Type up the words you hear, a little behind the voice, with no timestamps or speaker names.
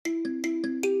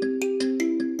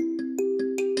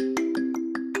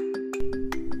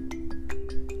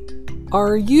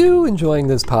Are you enjoying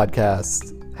this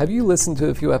podcast? Have you listened to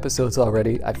a few episodes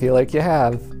already? I feel like you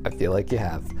have.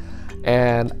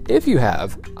 And if you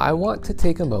have, I want to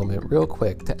take a moment real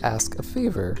quick to ask a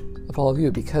favor of all of you,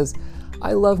 because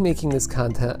I love making this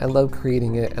content, I love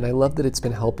creating it, and I love that it's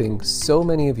been helping so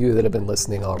many of you that have been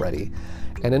listening already.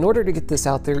 And in order to get this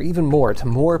out there even more to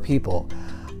more people,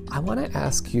 I want to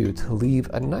ask you to leave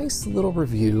a nice little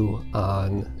review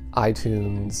on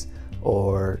iTunes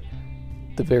or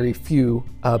the very few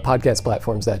podcast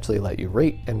platforms that actually let you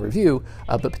rate and review,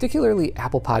 but particularly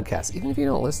Apple Podcasts. Even if you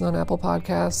don't listen on Apple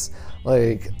Podcasts,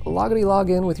 log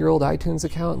in with your old iTunes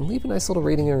account and leave a nice little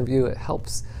rating and review. It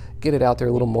helps get it out there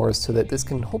a little more so that this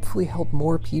can hopefully help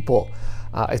more people.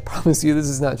 I promise you this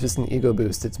is not just an ego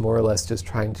boost. It's more or less just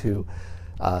trying to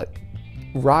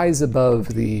rise above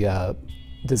the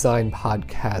design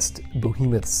podcast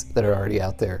behemoths that are already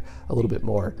out there a little bit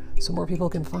more, so more people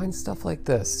can find stuff like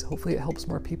this. Hopefully it helps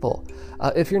more people.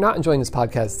 If you're not enjoying this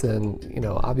podcast, then,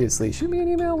 obviously shoot me an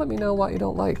email, let me know what you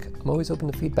don't like. I'm always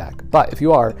open to feedback. But if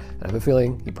you are, and I have a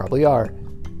feeling you probably are,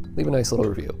 leave a nice little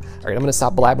review. All right, I'm going to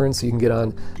stop blabbering so you can get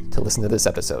on to listen to this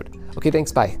episode. Okay,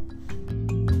 thanks, bye.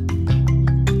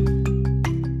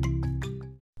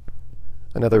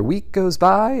 Another week goes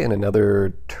by and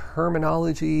another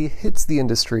terminology hits the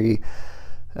industry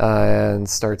and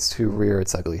starts to rear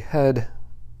its ugly head,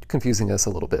 confusing us a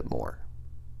little bit more.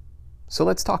 So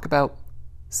let's talk about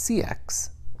CX.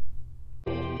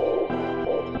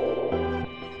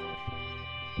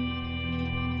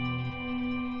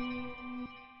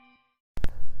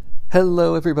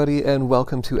 Hello, everybody, and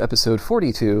welcome to episode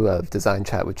 42 of Design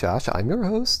Chat with Josh. I'm your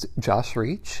host, Josh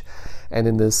Reach, and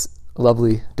in this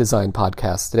lovely design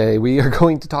podcast today, we are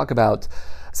going to talk about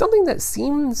something that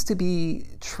seems to be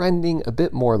trending a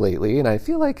bit more lately, and I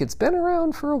feel like it's been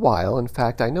around for a while. In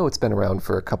fact, I know it's been around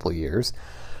for a couple of years,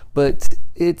 but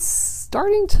it's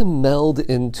starting to meld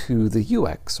into the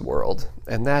UX world,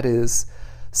 and that is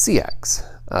CX.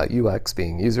 UX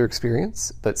being user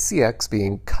experience, but CX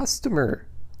being customer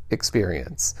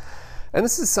experience. And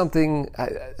this is something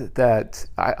that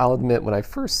I'll admit, when I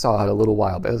first saw it a little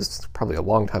while, but it was probably a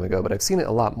long time ago, but I've seen it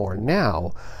a lot more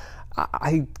now.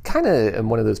 I kind of am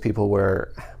one of those people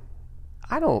where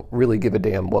I don't really give a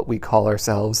damn what we call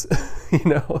ourselves,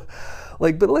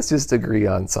 but let's just agree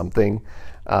on something.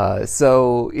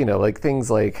 So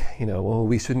things like, well,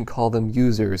 we shouldn't call them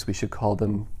users, we should call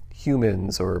them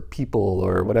humans or people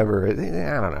or whatever. I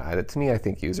don't know. To me, I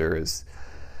think user is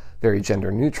very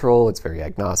gender neutral, it's very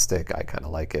agnostic, I kind of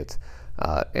like it,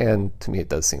 and to me it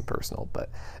does seem personal,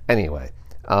 but anyway,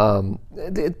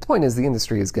 the point is the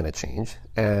industry is going to change,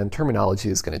 and terminology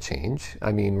is going to change.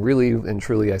 I mean, really and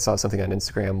truly, I saw something on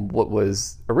Instagram, what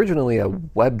was originally a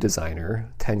web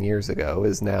designer 10 years ago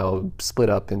is now split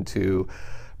up into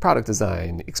product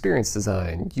design, experience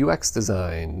design, UX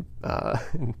design,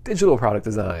 digital product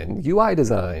design, UI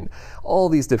design, all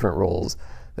these different roles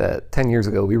that 10 years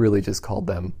ago we really just called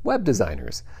them web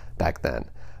designers back then.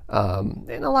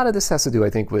 And a lot of this has to do, I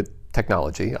think, with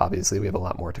technology. Obviously, we have a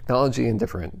lot more technology and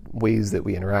different ways that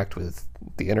we interact with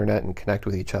the internet and connect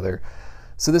with each other.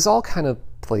 So this all kind of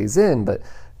plays in, but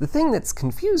the thing that's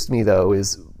confused me, though,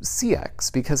 is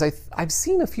CX, because I've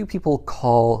seen a few people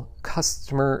call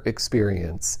customer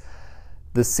experience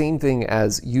the same thing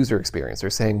as user experience. They're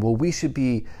saying, well, we shouldn't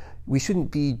be,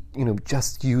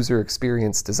 just user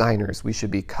experience designers. We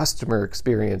should be customer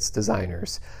experience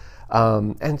designers.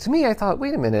 And to me, I thought,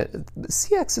 wait a minute,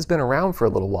 CX has been around for a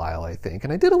little while, I think.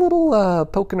 And I did a little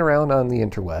poking around on the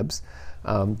interwebs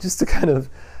just to kind of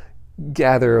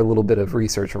gather a little bit of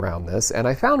research around this. And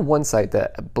I found one site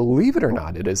that, believe it or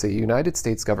not, it is a United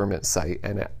States government site,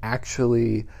 and it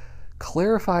actually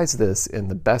clarifies this in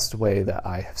the best way that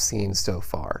I have seen so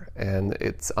far. And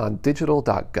it's on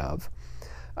digital.gov.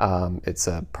 It's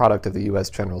a product of the U.S.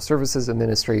 General Services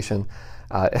Administration,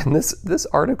 and this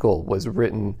article was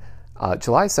written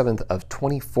July 7th of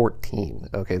 2014.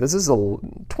 Okay, this is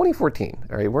 2014.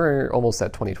 All right, we're almost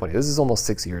at 2020. This is almost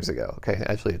 6 years ago. Okay,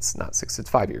 actually, it's not 6. It's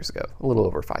 5 years ago. A little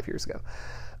over 5 years ago.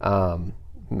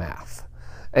 Math.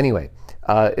 Anyway,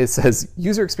 it says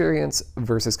user experience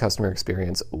versus customer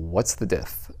experience. What's the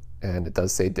diff? And it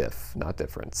does say diff, not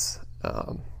difference.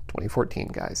 2014,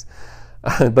 guys.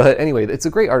 But anyway, it's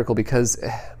a great article because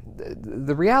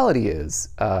the reality is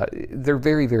they're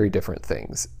very, very different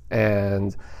things.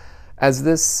 And as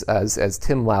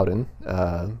Tim Loudon,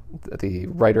 the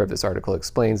writer of this article,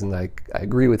 explains, and I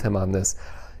agree with him on this,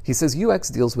 he says UX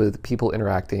deals with people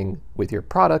interacting with your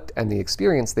product and the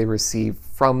experience they receive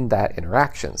from that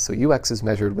interaction. So UX is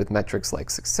measured with metrics like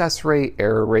success rate,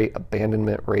 error rate,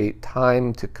 abandonment rate,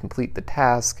 time to complete the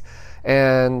task,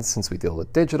 And since we deal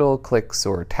with digital, clicks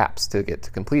or taps to get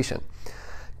to completion.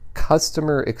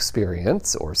 Customer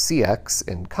experience, or CX,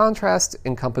 in contrast,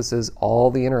 encompasses all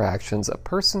the interactions a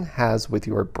person has with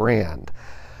your brand.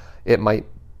 It might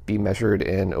be measured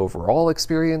in overall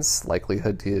experience,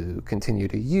 likelihood to continue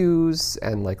to use,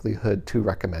 and likelihood to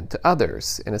recommend to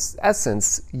others. In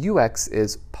essence, UX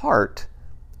is part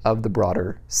of the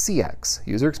broader CX.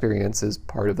 User experience is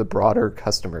part of the broader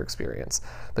customer experience.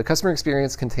 The customer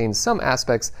experience contains some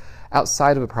aspects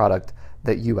outside of a product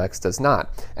that UX does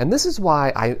not. And this is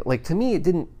why to me,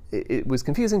 it was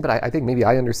confusing, but I think maybe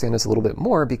I understand this a little bit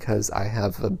more because I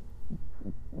have a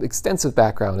extensive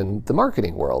background in the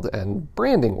marketing world and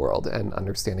branding world and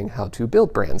understanding how to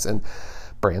build brands. And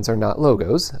brands are not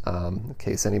logos. In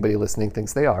case anybody listening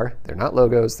thinks they are, they're not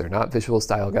logos. They're not visual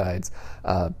style guides.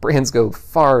 Brands go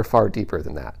far, far deeper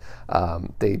than that.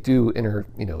 They do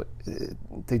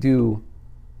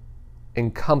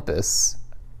encompass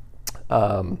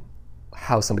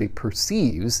how somebody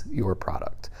perceives your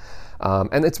product.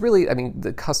 And it's really,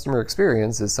 the customer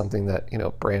experience is something that,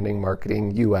 branding,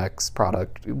 marketing, UX,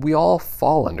 product, we all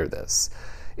fall under this.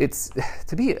 It's,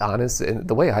 to be honest, and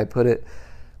the way I put it,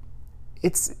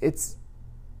 it's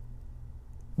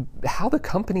how the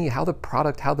company, how the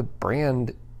product, how the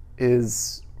brand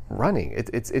is running.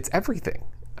 It's everything.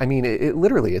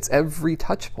 Literally, it's every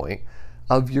touch point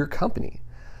of your company.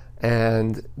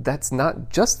 And that's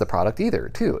not just the product either,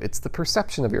 too. It's the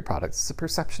perception of your product. It's the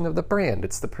perception of the brand.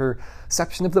 It's the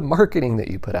perception of the marketing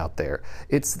that you put out there.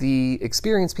 It's the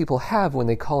experience people have when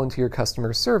they call into your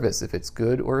customer service, if it's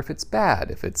good or if it's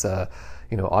bad, if it's a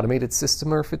automated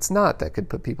system or if it's not. That could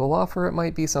put people off, or it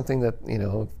might be something that,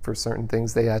 for certain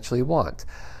things they actually want.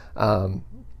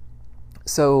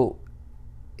 So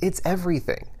it's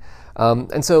everything.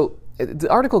 And so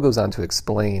the article goes on to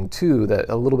explain, too, that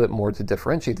a little bit more to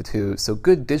differentiate the two. So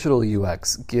good digital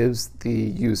UX gives the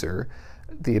user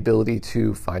the ability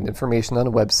to find information on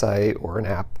a website or an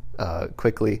app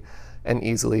quickly and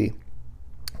easily,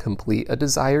 complete a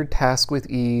desired task with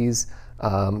ease,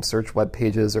 search web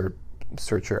pages or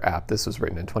search your app. This was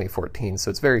written in 2014,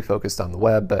 so it's very focused on the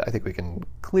web, but I think we can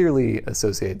clearly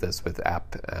associate this with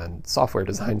app and software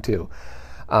design, too.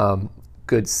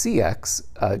 Good CX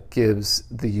gives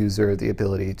the user the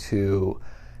ability to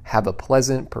have a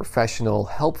pleasant, professional,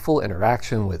 helpful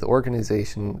interaction with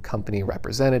organization, company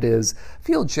representatives,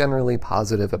 feel generally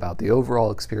positive about the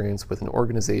overall experience with an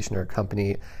organization or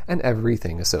company and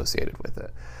everything associated with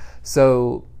it.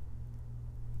 So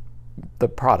the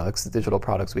products, the digital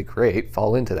products we create,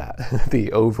 fall into that,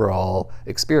 the overall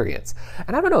experience.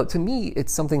 And I don't know, to me,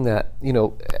 it's something that,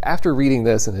 after reading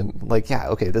this and I'm like, yeah,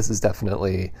 okay, this is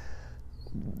definitely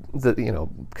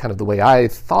kind of the way I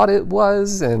thought it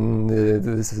was, and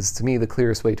this is, to me, the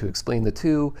clearest way to explain the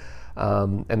two.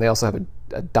 And they also have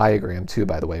a diagram, too,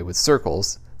 by the way, with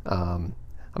circles. I'm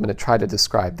going to try to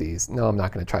describe these. No, I'm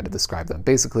not going to try to describe them.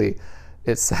 Basically,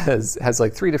 it has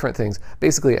like three different things.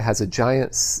 Basically, it has a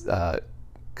giant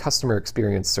customer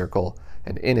experience circle,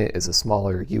 and in it is a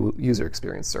smaller user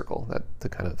experience circle to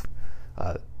kind of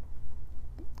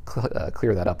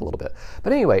clear that up a little bit.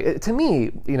 But anyway, to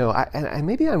me, and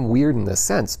maybe I'm weird in this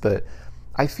sense, but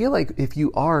I feel like if you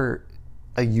are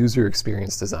a user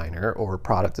experience designer or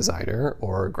product designer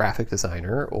or graphic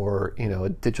designer or, a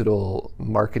digital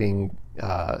marketing,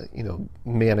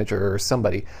 manager or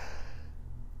somebody,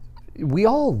 we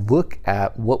all look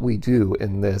at what we do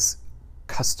in this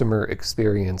customer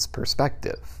experience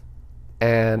perspective.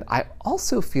 And I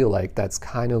also feel like that's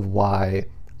kind of why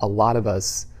a lot of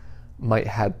us might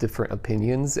have different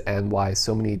opinions and why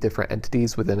so many different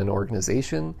entities within an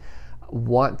organization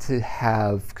want to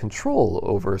have control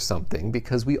over something,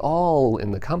 because we all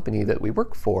in the company that we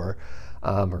work for,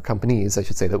 or companies, I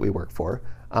should say, that we work for,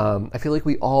 I feel like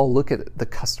we all look at the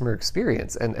customer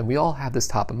experience and we all have this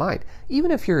top of mind.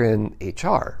 Even if you're in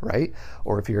HR, right?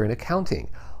 Or if you're in accounting,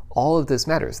 all of this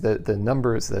matters. The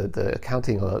numbers, the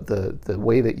accounting, the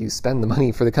way that you spend the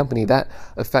money for the company, that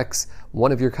affects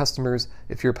one of your customers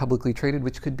if you're publicly traded,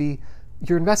 which could be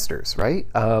your investors, right?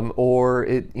 Or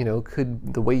it,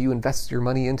 could, the way you invest your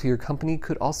money into your company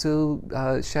could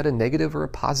also shed a negative or a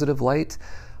positive light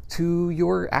to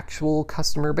your actual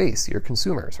customer base, your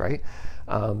consumers, right?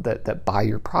 That buy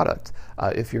your product.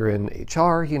 If you're in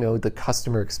HR, the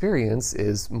customer experience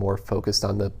is more focused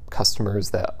on the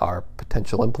customers that are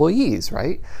potential employees,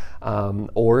 right?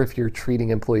 Or if you're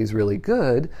treating employees really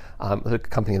good, the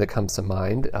company that comes to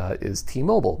mind is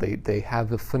T-Mobile. They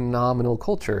have a phenomenal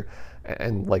culture,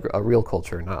 and like a real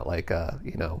culture, not like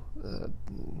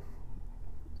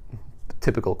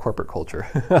typical corporate culture.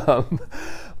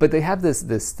 But they have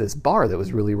this bar that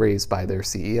was really raised by their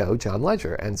CEO, John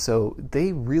Legere. And so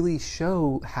they really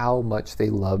show how much they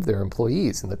love their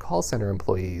employees and the call center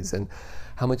employees, and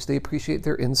how much they appreciate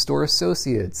their in-store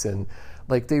associates. And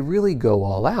like, they really go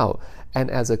all out. And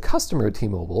as a customer of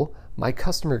T-Mobile, my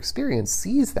customer experience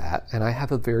sees that, and I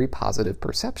have a very positive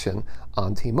perception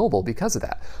on T-Mobile because of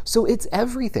that. So it's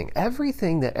everything.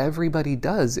 Everything that everybody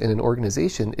does in an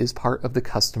organization is part of the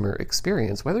customer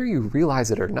experience, whether you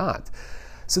realize it or not.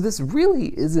 So this really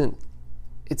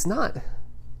it's not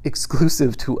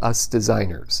exclusive to us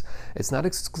designers. It's not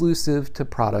exclusive to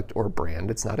product or brand.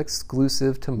 It's not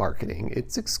exclusive to marketing.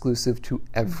 It's exclusive to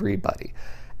everybody.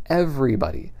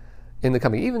 Everybody in the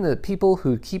company, even the people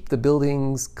who keep the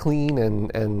buildings clean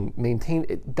and maintain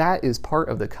it, that is part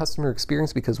of the customer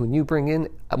experience, because when you bring in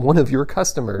one of your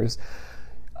customers,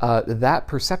 that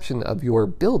perception of your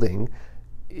building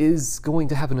is going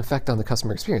to have an effect on the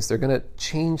customer experience. They're going to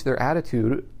change their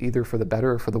attitude either for the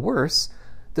better or for the worse,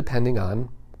 depending on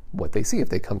what they see. If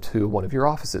they come to one of your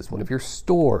offices, one of your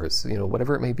stores,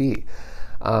 whatever it may be.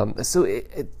 So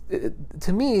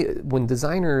to me, when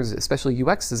designers, especially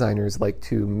UX designers, like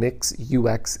to mix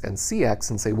UX and CX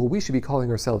and say, well, we should be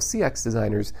calling ourselves CX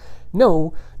designers.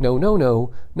 No.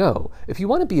 If you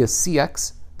want to be a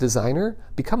CX designer,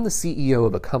 become the CEO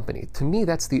of a company. To me,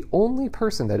 that's the only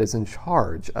person that is in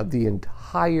charge of the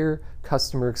entire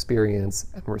customer experience,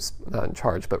 and not in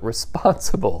charge, but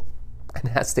responsible, and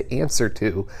has to answer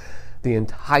to the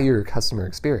entire customer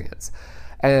experience.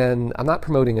 And I'm not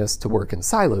promoting us to work in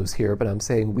silos here, but I'm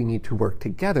saying we need to work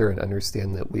together and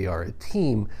understand that we are a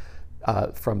team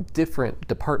from different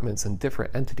departments and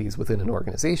different entities within an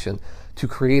organization to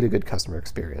create a good customer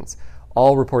experience,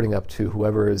 all reporting up to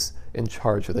whoever is in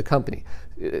charge of the company.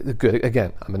 Good.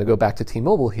 Again, I'm going to go back to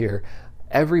T-Mobile here.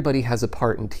 Everybody has a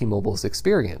part in T-Mobile's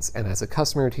experience. And as a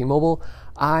customer of T-Mobile,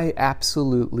 I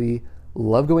absolutely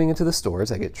love going into the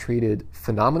stores. I get treated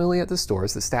phenomenally at the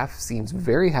stores. The staff seems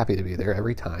very happy to be there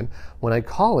every time. When I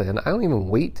call in, I don't even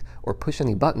wait or push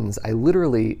any buttons.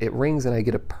 It rings and I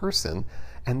get a person,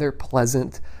 and they're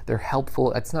pleasant, they're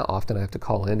helpful. It's not often I have to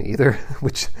call in either,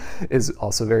 which is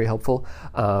also very helpful.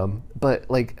 But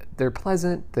like, they're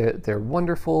pleasant, they're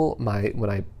wonderful. When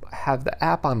I have the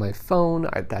app on my phone,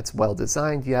 that's well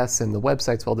designed, yes, and the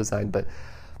website's well designed, but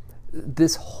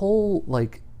this whole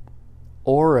like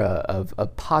aura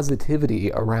of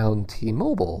positivity around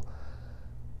T-Mobile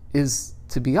is,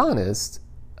 to be honest,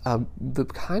 the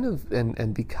kind of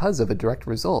and because of a direct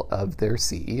result of their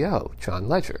CEO, John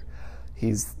Legere.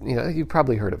 He's, you've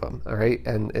probably heard of him, all right?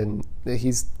 And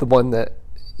he's the one that,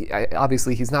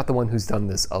 obviously he's not the one who's done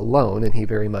this alone, and he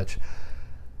very much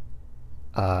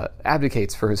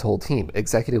advocates for his whole team,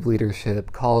 executive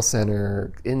leadership, call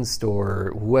center,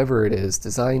 in-store, whoever it is,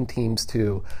 design teams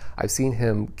too. I've seen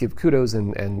him give kudos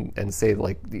and say,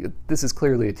 like, this is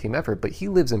clearly a team effort, but he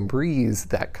lives and breathes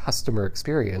that customer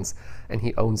experience, and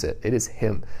he owns it. It is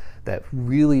him that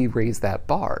really raised that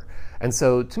bar. And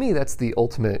so to me, that's the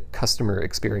ultimate customer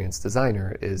experience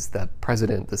designer, is the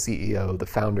president, the CEO, the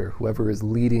founder, whoever is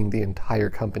leading the entire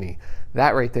company.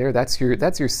 That right there, that's your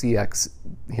CX,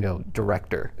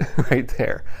 director right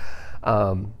there.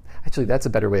 Actually, that's a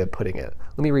better way of putting it.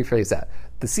 Let me rephrase that.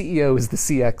 The CEO is the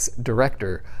CX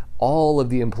director. All of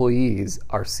the employees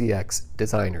are CX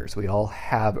designers. We all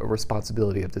have a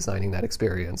responsibility of designing that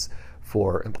experience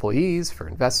for employees, for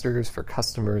investors, for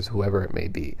customers, whoever it may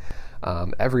be.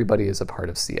 Everybody is a part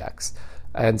of CX.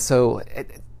 And so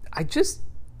I just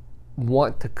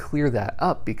want to clear that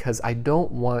up, because I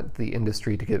don't want the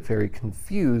industry to get very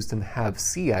confused and have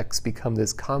CX become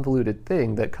this convoluted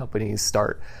thing that companies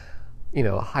start,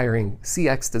 hiring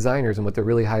CX designers, and what they're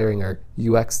really hiring are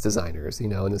UX designers,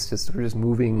 and it's just, we're just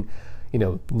moving,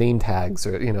 name tags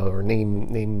or, or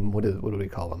name, what do we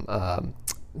call them?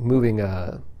 Moving,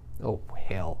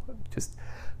 just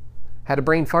had a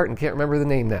brain fart and can't remember the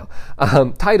name now.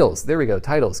 Titles, there we go,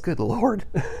 titles, good Lord.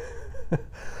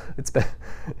 It's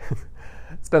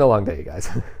been a long day, you guys.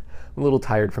 I'm a little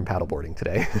tired from paddleboarding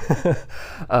today.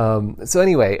 So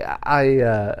anyway,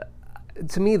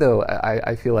 to me though,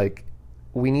 I feel like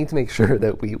we need to make sure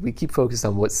that we keep focused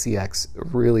on what CX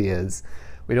really is.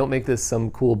 We don't make this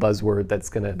some cool buzzword that's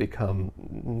going to become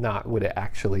not what it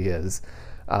actually is.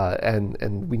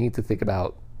 And we need to think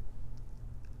about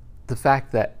the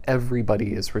fact that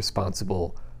everybody is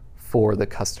responsible for the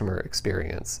customer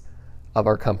experience of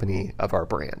our company, of our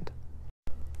brand.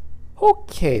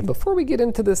 Okay, before we get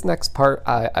into this next part,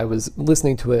 I was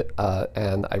listening to it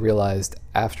and I realized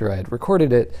after I had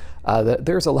recorded it that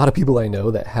there's a lot of people I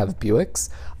know that have Buicks.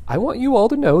 I want you all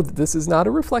to know that this is not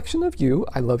a reflection of you.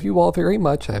 I love you all very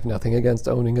much. I have nothing against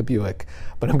owning a Buick,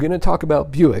 but I'm going to talk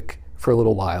about Buick for a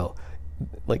little while,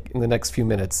 like in the next few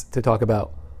minutes, to talk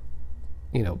about,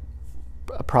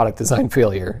 a product design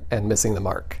failure and missing the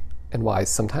mark, and why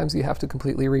sometimes you have to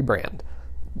completely rebrand.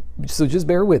 So just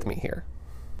bear with me here.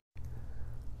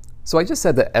 So I just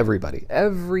said that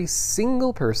every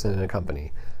single person in a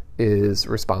company is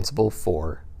responsible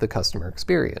for the customer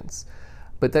experience.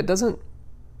 But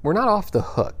we're not off the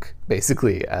hook,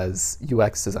 basically, as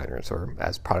UX designers or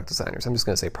as product designers. I'm just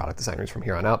going to say product designers from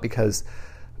here on out because,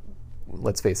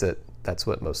 let's face it, that's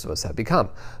what most of us have become.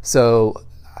 So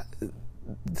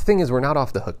the thing is, we're not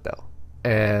off the hook, though.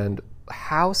 And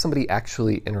how somebody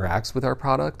actually interacts with our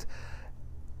product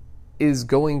is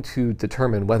going to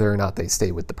determine whether or not they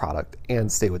stay with the product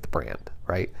and stay with the brand,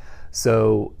 right?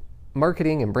 So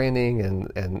marketing and branding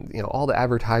and all the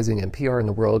advertising and PR in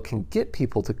the world can get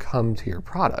people to come to your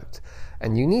product,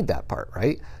 and you need that part,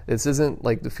 right? This isn't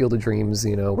like the Field of Dreams,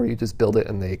 where you just build it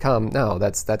and they come. No,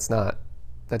 that's not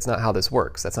how this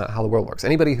works. That's not how the world works.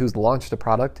 Anybody who's launched a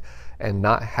product and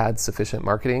not had sufficient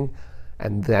marketing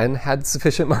and then had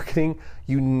sufficient marketing,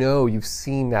 you've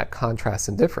seen that contrast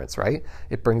and difference, right?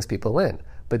 It brings people in.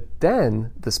 But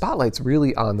then the spotlight's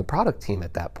really on the product team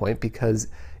at that point, because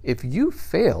if you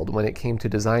failed when it came to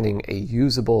designing a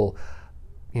usable,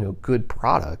 good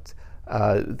product,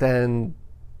 then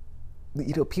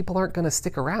people aren't going to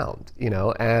stick around,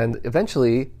 and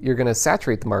eventually you're going to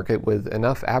saturate the market with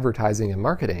enough advertising and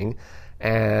marketing,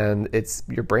 and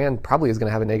your brand probably is going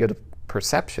to have a negative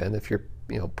perception if your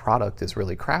product is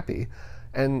really crappy,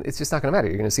 and it's just not going to matter.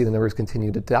 You're going to see the numbers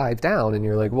continue to dive down, and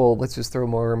you're like, well, let's just throw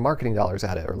more marketing dollars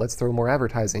at it, or let's throw more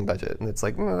advertising budget, and it's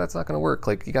like, no, that's not going to work.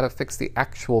 Like, you got to fix the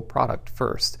actual product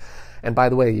first. And by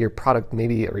the way, your product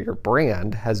or your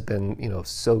brand has been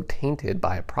so tainted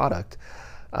by a product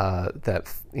that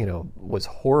was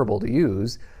horrible to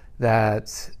use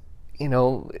that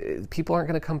people aren't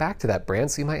going to come back to that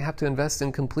brand. So you might have to invest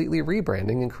in completely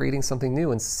rebranding and creating something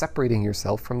new and separating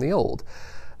yourself from the old.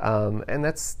 And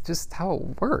that's just how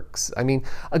it works. I mean,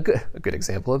 a good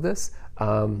example of this,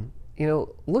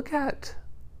 look at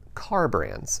car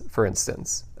brands, for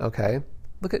instance. Okay,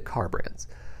 look at car brands.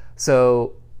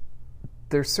 So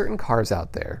there's certain cars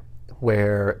out there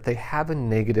where they have a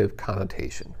negative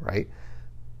connotation, right?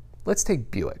 Let's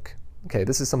take Buick. Okay,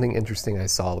 this is something interesting I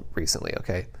saw recently,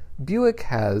 okay? Buick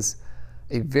has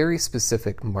a very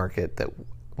specific market that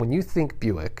when you think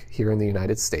Buick here in the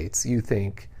United States, you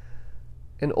think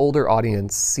an older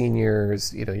audience,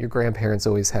 seniors, your grandparents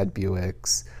always had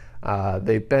Buicks.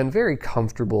 They've been very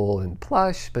comfortable and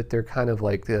plush, but they're kind of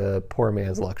like the poor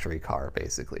man's luxury car,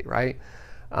 basically, right?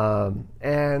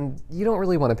 And you don't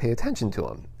really want to pay attention to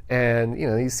them. And,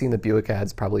 you've seen the Buick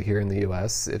ads probably here in the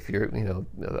U.S. if you're,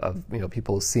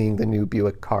 people seeing the new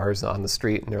Buick cars on the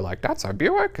street and they're like, that's our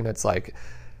Buick? And it's like,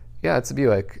 yeah, it's a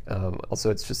Buick. Also,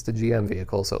 it's just a GM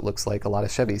vehicle, so it looks like a lot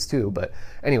of Chevys too. But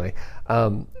anyway,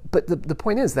 but the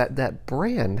point is that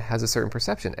brand has a certain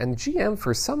perception. And GM,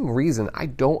 for some reason I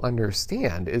don't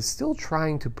understand, is still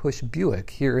trying to push Buick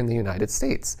here in the United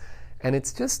States. And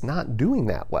it's just not doing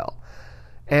that well.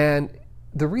 And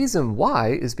the reason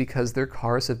why is because their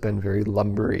cars have been very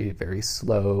lumbery, very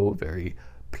slow, very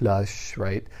plush,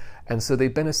 right? And so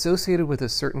they've been associated with a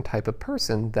certain type of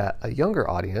person that a younger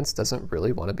audience doesn't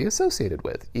really want to be associated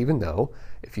with, even though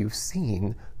if you've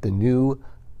seen the new,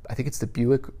 I think it's the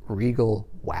Buick Regal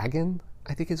Wagon,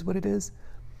 I think is what it is.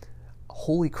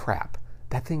 Holy crap,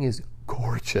 that thing is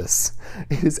gorgeous.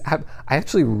 It is. I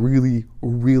actually really,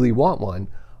 really want one,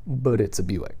 but it's a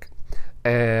Buick.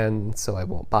 And so I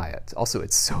won't buy it. Also,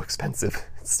 it's so expensive.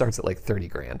 It starts at like 30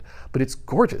 grand, but it's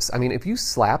gorgeous. I mean, if you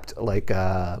slapped like,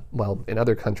 in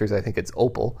other countries, I think it's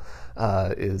Opel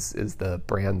is the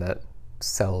brand that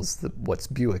sells what's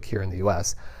Buick here in the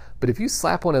US. But if you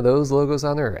slap one of those logos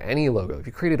on there, or any logo, if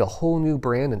you created a whole new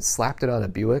brand and slapped it on a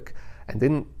Buick and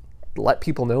didn't let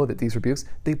people know that these were Buicks,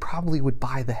 they probably would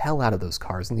buy the hell out of those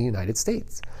cars in the United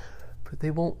States. But they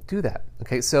won't do that.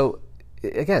 Okay, so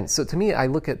again, so to me, I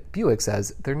look at Buicks as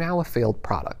they're now a failed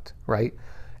product, right?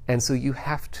 And so you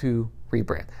have to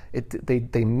rebrand.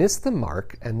 They missed the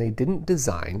mark, and they didn't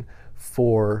design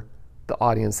for the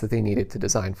audience that they needed to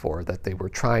design for, that they were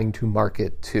trying to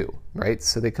market to, right?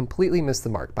 So they completely missed the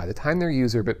mark. By the time their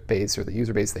user base, or the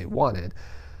user base they wanted,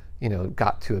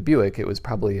 got to a Buick, it was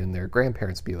probably in their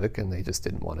grandparents' Buick, and they just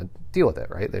didn't want to deal with it,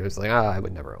 right? They're just like, I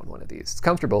would never own one of these. It's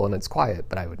comfortable and it's quiet,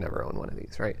 but I would never own one of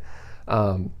these, right?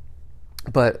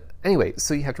 But anyway,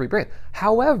 so you have to rebrand.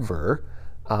 However,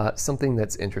 something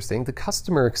that's interesting, the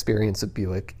customer experience of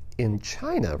Buick in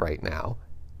China right now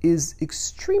is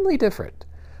extremely different.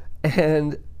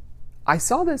 And I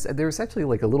saw this, there was actually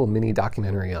like a little mini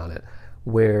documentary on it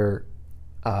where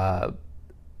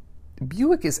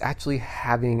Buick is actually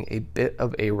having a bit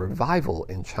of a revival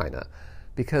in China,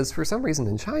 because for some reason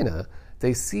in China,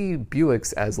 they see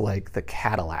Buicks as like the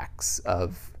Cadillacs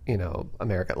of,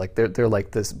 America. Like they're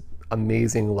like this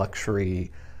amazing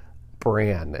luxury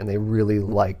brand, and they really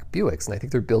like Buicks. And I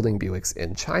think they're building Buicks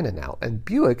in China now. And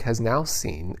Buick has now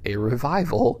seen a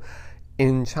revival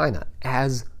in China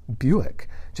as Buick.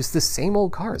 Just the same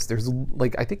old cars. There's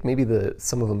like, I think maybe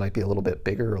some of them might be a little bit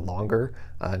bigger or longer,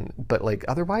 but like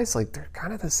otherwise, like they're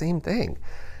kind of the same thing.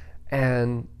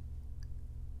 And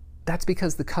that's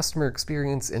because the customer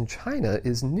experience in China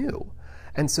is new.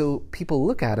 And so people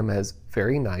look at them as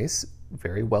very nice,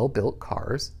 very well-built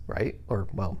cars, right? Or,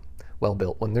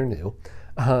 well-built when they're new,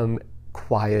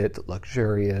 quiet,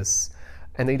 luxurious,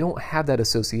 and they don't have that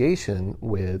association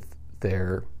with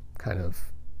their kind of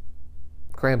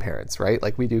grandparents, right?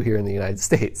 Like we do here in the United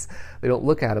States. They don't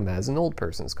look at them as an old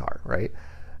person's car, right?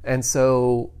 And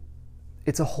so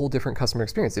it's a whole different customer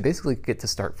experience. They basically get to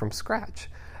start from scratch.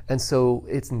 And so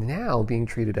it's now being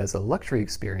treated as a luxury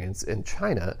experience in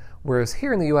China, whereas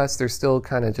here in the US, they're still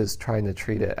kind of just trying to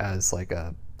treat it as like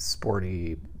a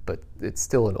sporty, but it's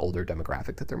still an older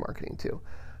demographic that they're marketing to,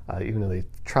 even though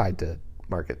they've tried to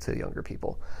market to younger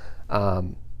people.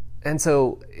 And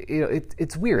so,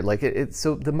 it's weird. Like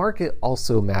so the market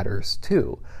also matters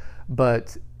too,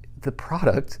 but the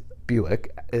product,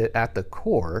 Buick, at the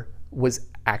core was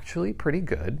actually pretty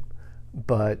good,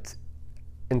 but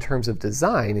in terms of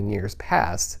design in years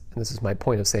past, and this is my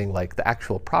point of saying like the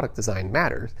actual product design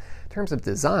matters, in terms of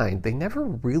design, they never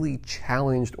really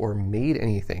challenged or made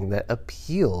anything that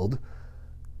appealed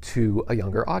to a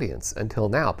younger audience until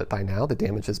now. But by now, the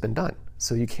damage has been done.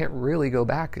 So you can't really go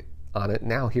back on it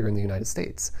now here in the United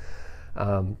States.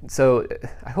 So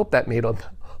I hope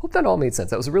that all made sense.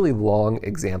 That was a really long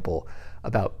example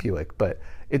about Buick, but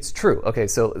it's true. Okay,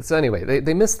 so anyway,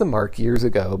 they missed the mark years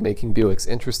ago, making Buicks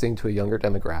interesting to a younger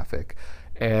demographic.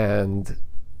 And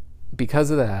because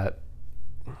of that,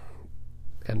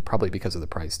 and probably because of the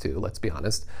price too, let's be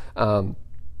honest,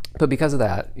 but because of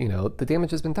that, the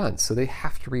damage has been done. So they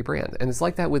have to rebrand. And it's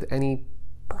like that with any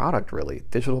product, really.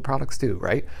 Digital products too,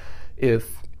 right?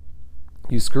 If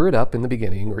you screw it up in the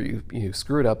beginning, or you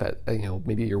screw it up at,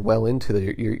 maybe you're well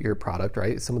into your product,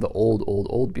 right? Some of the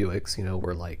old Buicks,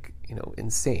 were like,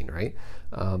 insane, right?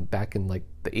 Back in like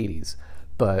the 80s.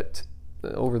 But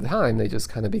over the time, they just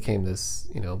kind of became this,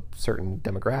 certain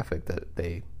demographic that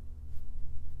they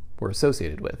were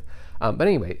associated with. But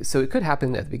anyway, so it could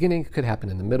happen at the beginning, it could happen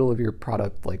in the middle of your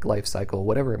product, like life cycle,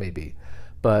 whatever it may be.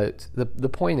 But the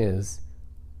point is,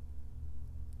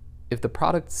 if the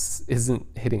product isn't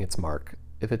hitting its mark,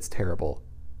 if it's terrible,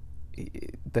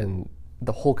 then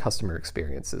the whole customer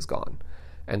experience is gone.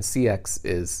 And CX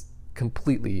is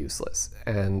completely useless.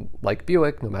 And like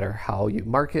Buick, no matter how you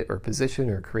market or position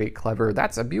or create clever,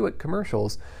 that's a Buick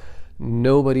commercials,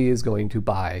 nobody is going to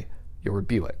buy your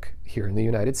Buick here in the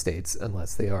United States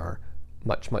unless they are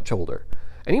much, much older.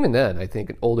 And even then, I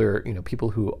think older,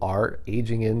 people who are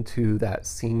aging into that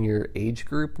senior age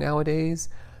group nowadays,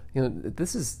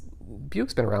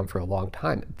 Buick's been around for a long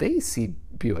time. They see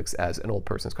Buicks as an old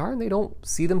person's car, and they don't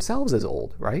see themselves as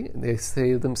old, right? They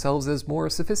see themselves as more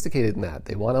sophisticated than that.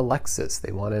 They want a Lexus,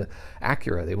 they want an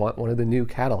Acura, they want one of the new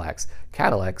Cadillacs.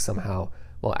 Cadillac somehow,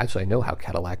 well, actually I know how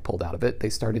Cadillac pulled out of it. They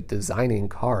started designing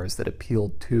cars that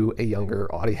appealed to a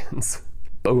younger audience.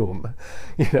 Boom.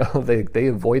 They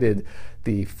avoided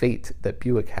the fate that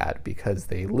Buick had because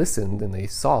they listened and they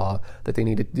saw that they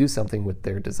needed to do something with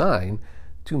their design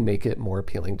to make it more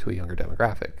appealing to a younger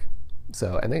demographic.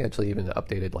 So, and they actually even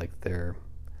updated like their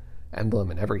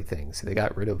emblem and everything. So they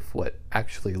got rid of what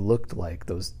actually looked like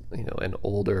those, an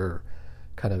older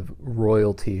kind of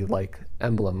royalty like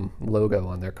emblem logo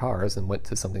on their cars and went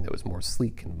to something that was more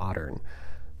sleek and modern.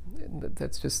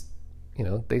 That's just,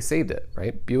 they saved it,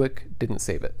 right? Buick didn't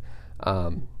save it.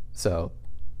 So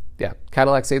yeah,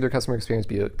 Cadillac saved their customer experience,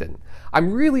 Buick didn't.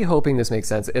 I'm really hoping this makes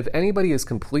sense. If anybody is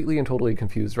completely and totally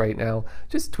confused right now,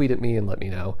 just tweet at me and let me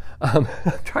know. I'm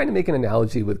trying to make an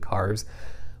analogy with cars,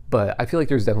 but I feel like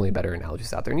there's definitely better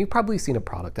analogies out there. And you've probably seen a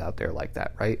product out there like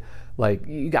that, right? Like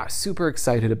you got super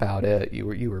excited about it. You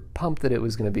were pumped that it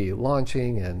was going to be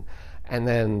launching, and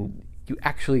then you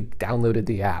actually downloaded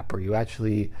the app, or you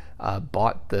actually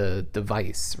bought the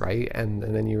device, right? And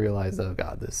then you realize, oh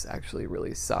God, this actually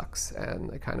really sucks,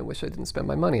 and I kind of wish I didn't spend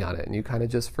my money on it. And you kind of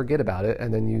just forget about it,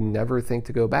 and then you never think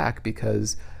to go back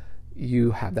because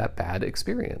you have that bad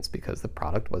experience because the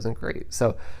product wasn't great.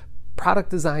 So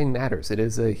product design matters. It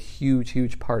is a huge,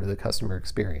 huge part of the customer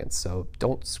experience. So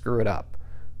don't screw it up.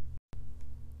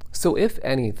 So if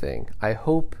anything, I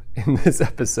hope in this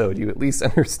episode you at least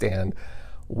understand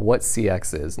what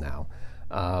CX is now.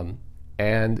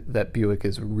 And that Buick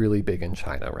is really big in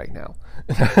China right now.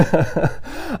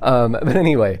 But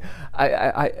anyway,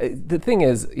 the thing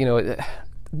is,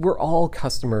 we're all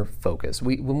customer focused.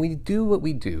 When we do what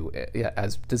we do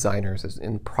as designers, as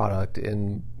in product,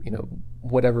 in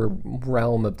whatever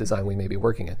realm of design we may be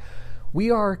working in, we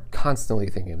are constantly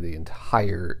thinking of the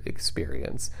entire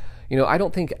experience. I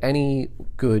don't think any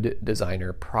good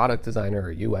designer, product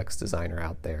designer, or UX designer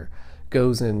out there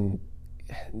goes in.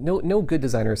 No good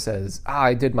designer says,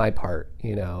 I did my part,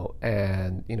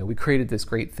 and we created this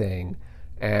great thing,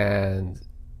 and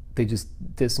they just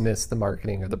dismiss the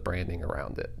marketing or the branding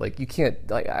around it. Like, you can't,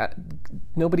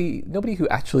 nobody who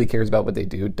actually cares about what they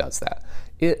do does that.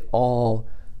 It all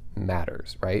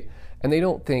matters, right? And they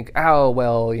don't think,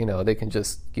 they can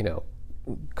just,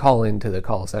 call into the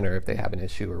call center if they have an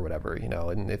issue or whatever,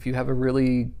 and if you have a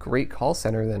really great call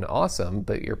center, then awesome,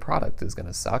 but your product is going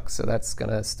to suck, so that's going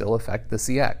to still affect the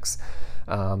CX,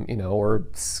 or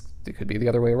it could be the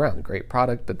other way around. Great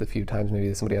product, but the few times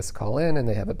maybe somebody has to call in and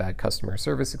they have a bad customer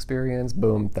service experience,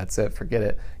 boom, that's it, forget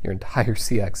it. Your entire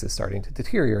CX is starting to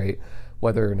deteriorate,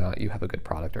 whether or not you have a good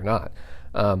product or not.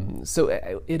 So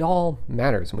it all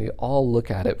matters, and we all look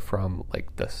at it from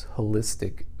like this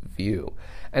holistic view.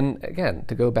 And again,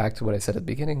 to go back to what I said at the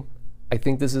beginning, I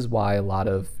think this is why a lot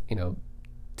of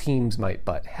teams might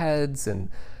butt heads, and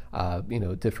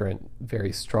different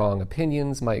very strong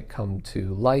opinions might come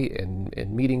to light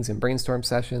in meetings and brainstorm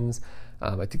sessions.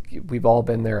 I think we've all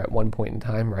been there at one point in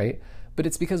time, right? But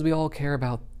it's because we all care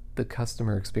about the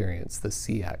customer experience, the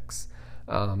CX.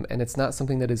 And it's not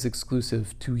something that is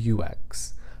exclusive to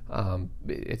UX.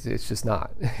 It's just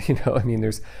not,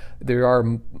 there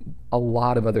are a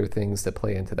lot of other things that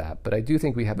play into that, but I do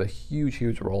think we have a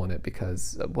huge role in it,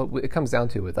 because what it comes down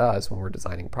to with us when we're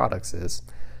designing products is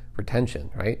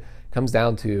retention, right? It comes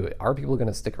down to, are people going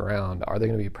to stick around? Are they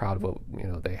going to be proud of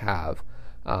what, they have?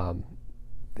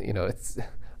 It's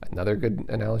another good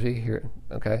analogy here.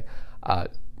 Okay.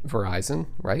 Verizon,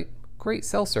 right? Great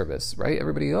cell service, right?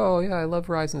 Everybody, oh yeah, I love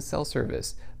Verizon's cell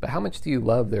service. But how much do you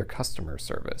love their customer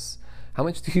service? How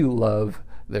much do you love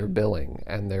their billing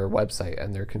and their website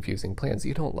and their confusing plans?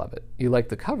 You don't love it. You like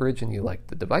the coverage and you like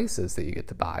the devices that you get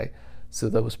to buy. So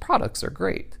those products are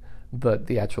great, but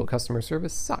the actual customer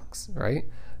service sucks, right?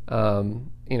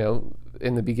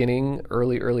 In the beginning,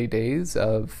 early days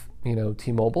of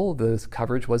T-Mobile, the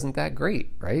coverage wasn't that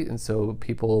great, right? And so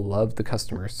people loved the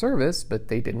customer service, but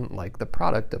they didn't like the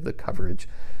product of the coverage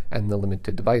and the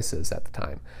limited devices at the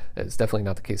time. It's definitely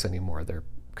not the case anymore. Their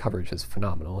coverage is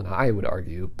phenomenal, and I would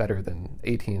argue better than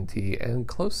AT&T and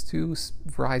close to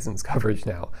Verizon's coverage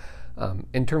now.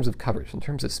 In terms of coverage, in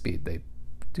terms of speed, they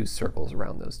do circles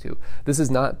around those two. This is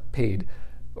not paid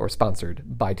or sponsored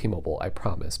by T-Mobile, I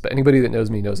promise. But anybody that knows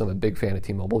me knows I'm a big fan of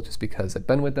T-Mobile, just because I've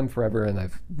been with them forever and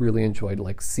I've really enjoyed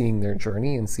seeing their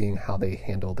journey and seeing how they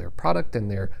handle their product and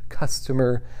their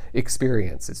customer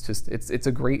experience. It's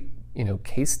a great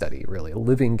case study, really, a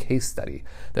living case study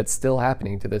that's still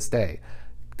happening to this day.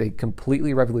 They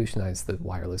completely revolutionized the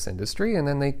wireless industry, and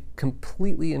then they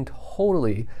completely and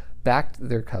totally backed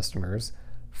their customers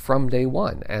from day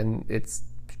one, and it's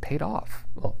paid off.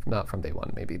 Well, not from day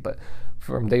one maybe, but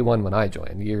from day one when I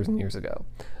joined years and years ago.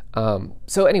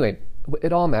 So anyway,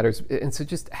 it all matters. And so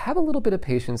just have a little bit of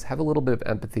patience, have a little bit of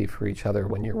empathy for each other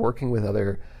when you're working with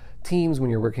other teams, when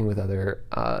you're working with other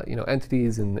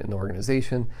entities in the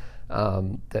organization,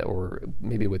 or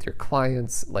maybe with your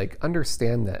clients.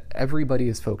 Understand that everybody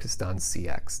is focused on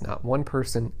CX. Not one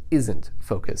person isn't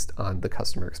focused on the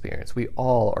customer experience. We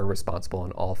all are responsible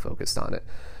and all focused on it.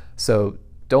 So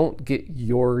don't get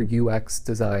your UX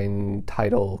design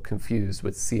title confused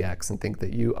with CX and think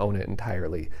that you own it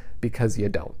entirely, because you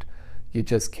don't. You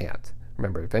just can't.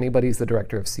 Remember, if anybody's the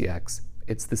director of CX,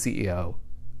 it's the CEO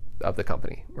of the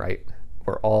company, right?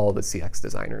 We're all the CX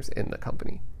designers in the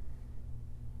company.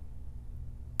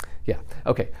 Yeah,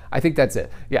 okay, I think that's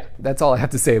it. Yeah, that's all I have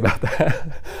to say about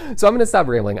that. So I'm going to stop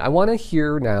rambling. I want to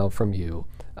hear now from you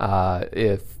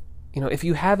if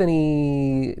you have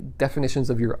any definitions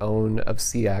of your own of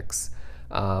CX.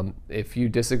 If you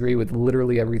disagree with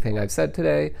literally everything I've said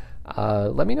today,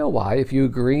 let me know why. If you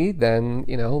agree, then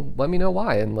let me know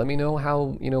why, and let me know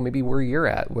how maybe where you're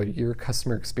at, where your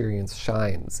customer experience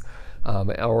shines,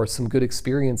 or some good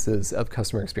experiences of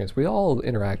customer experience. We all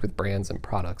interact with brands and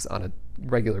products on a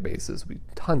regular basis.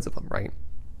 Tons of them, right?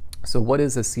 So what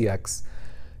is a CX?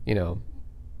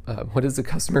 What is the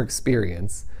customer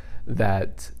experience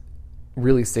that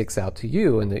really sticks out to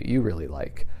you and that you really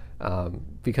like?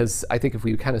 Because I think if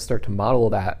we kind of start to model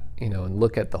that, and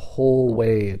look at the whole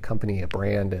way a company, a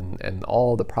brand, and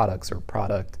all the products or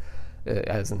product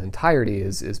as an entirety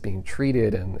is being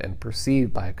treated and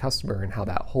perceived by a customer, and how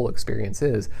that whole experience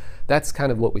is, that's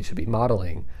kind of what we should be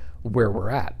modeling where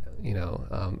we're at,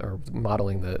 or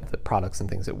modeling the products and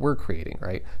things that we're creating,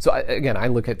 right? So I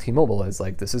look at T-Mobile as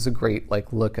like, this is a great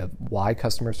look at why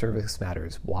customer service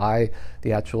matters, why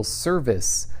the actual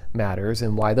service matters,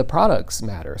 and why the products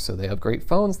matter. So they have great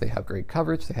phones, they have great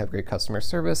coverage, they have great customer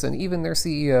service, and even their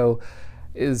CEO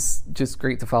is just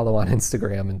great to follow on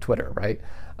Instagram and Twitter, right?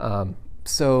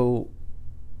 So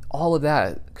all of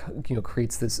that,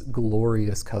 creates this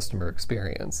glorious customer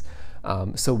experience.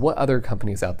 So what other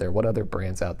companies out there, what other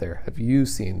brands out there have you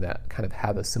seen that kind of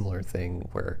have a similar thing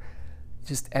where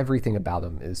just everything about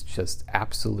them is just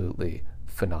absolutely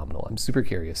phenomenal? I'm super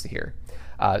curious to hear.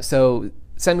 So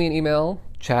send me an email,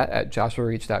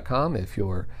 chat@joshuareach.com, if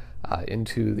you're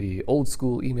into the old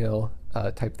school email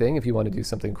type thing. If you want to do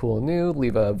something cool and new,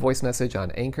 leave a voice message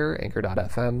on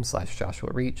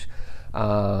anchor.fm/JoshuaReach.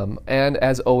 And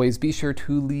as always, be sure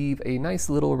to leave a nice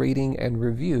little rating and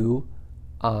review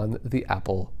on the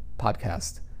Apple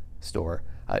Podcast Store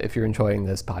if you're enjoying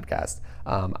this podcast.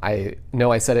 I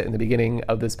know I said it in the beginning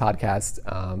of this podcast,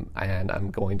 and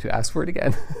I'm going to ask for it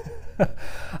again.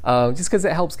 Just because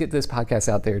it helps get this podcast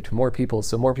out there to more people,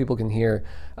 so more people can hear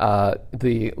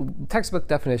the textbook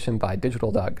definition by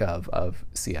digital.gov of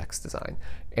CX design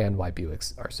and why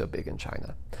Buicks are so big in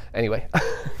China. Anyway,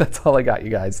 that's all I got, you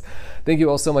guys. Thank you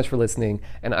all so much for listening,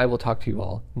 and I will talk to you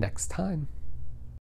all next time.